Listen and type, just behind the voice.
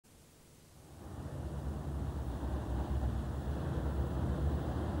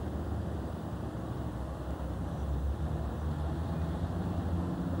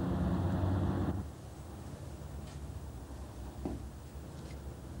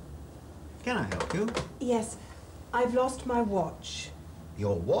Can I help you? Yes, I've lost my watch.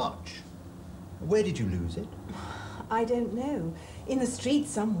 Your watch? Where did you lose it? I don't know. In the street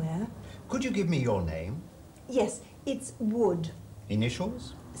somewhere. Could you give me your name? Yes, it's Wood.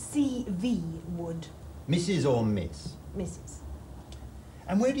 Initials? C.V. Wood. Mrs. or Miss? Mrs.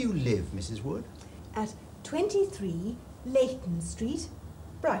 And where do you live, Mrs. Wood? At 23 Leighton Street,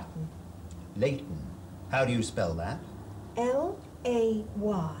 Brighton. Leighton. How do you spell that? L-A-Y-T-O-N.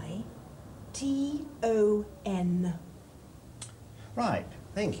 Right,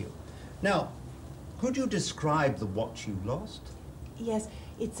 thank you. Now, could you describe the watch you lost? Yes,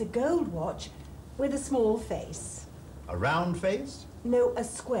 it's a gold watch with a small face. A round face? No, a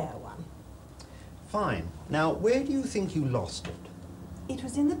square one. Fine. Now, where do you think you lost it? It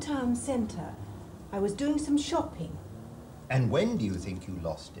was in the town centre. I was doing some shopping. And when do you think you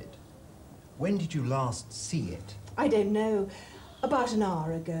lost it? When did you last see it? I don't know. About an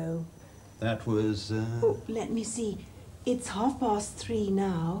hour ago. That was, Oh, let me see. It's 3:30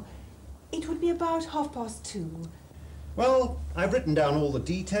 now. It would be about 2:30. Well, I've written down all the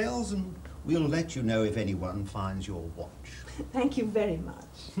details and we'll let you know if anyone finds your watch. Thank you very much.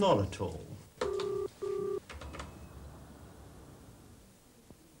 Not at all.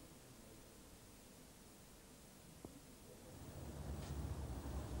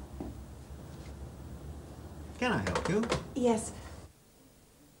 Can I help you? Yes.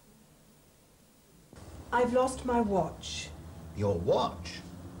 I've lost my watch. Your watch?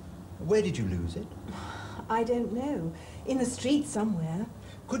 Where did you lose it? I don't know. In the street somewhere.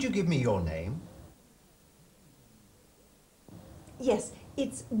 Could you give me your name? Yes,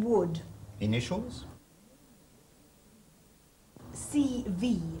 it's Wood. Initials?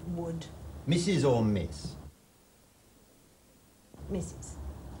 C.V. Wood. Mrs. or Miss? Mrs.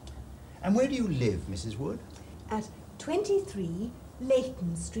 And where do you live, Mrs. Wood? At 23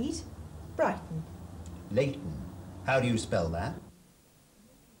 Leighton Street, Brighton. Leighton. How do you spell that?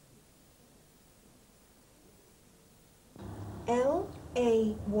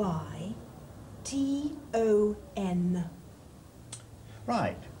 L-A-Y-T-O-N.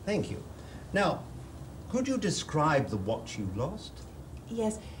 Right, thank you. Now, could you describe the watch you lost?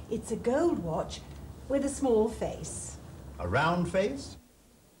 Yes, it's a gold watch with a small face. A round face?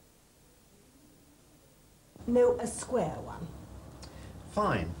 No, a square one.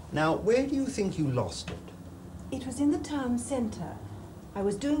 Fine. Now, where do you think you lost it? It was in the town centre. I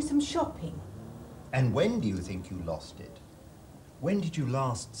was doing some shopping. And when do you think you lost it? When did you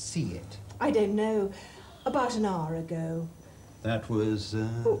last see it? I don't know. About an hour ago. That was,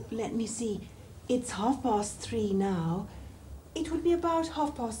 Oh, let me see. It's 3:30 now. It would be about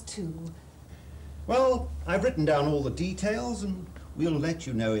 2:30. Well, I've written down all the details and we'll let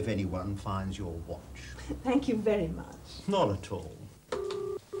you know if anyone finds your watch. Thank you very much. Not at all.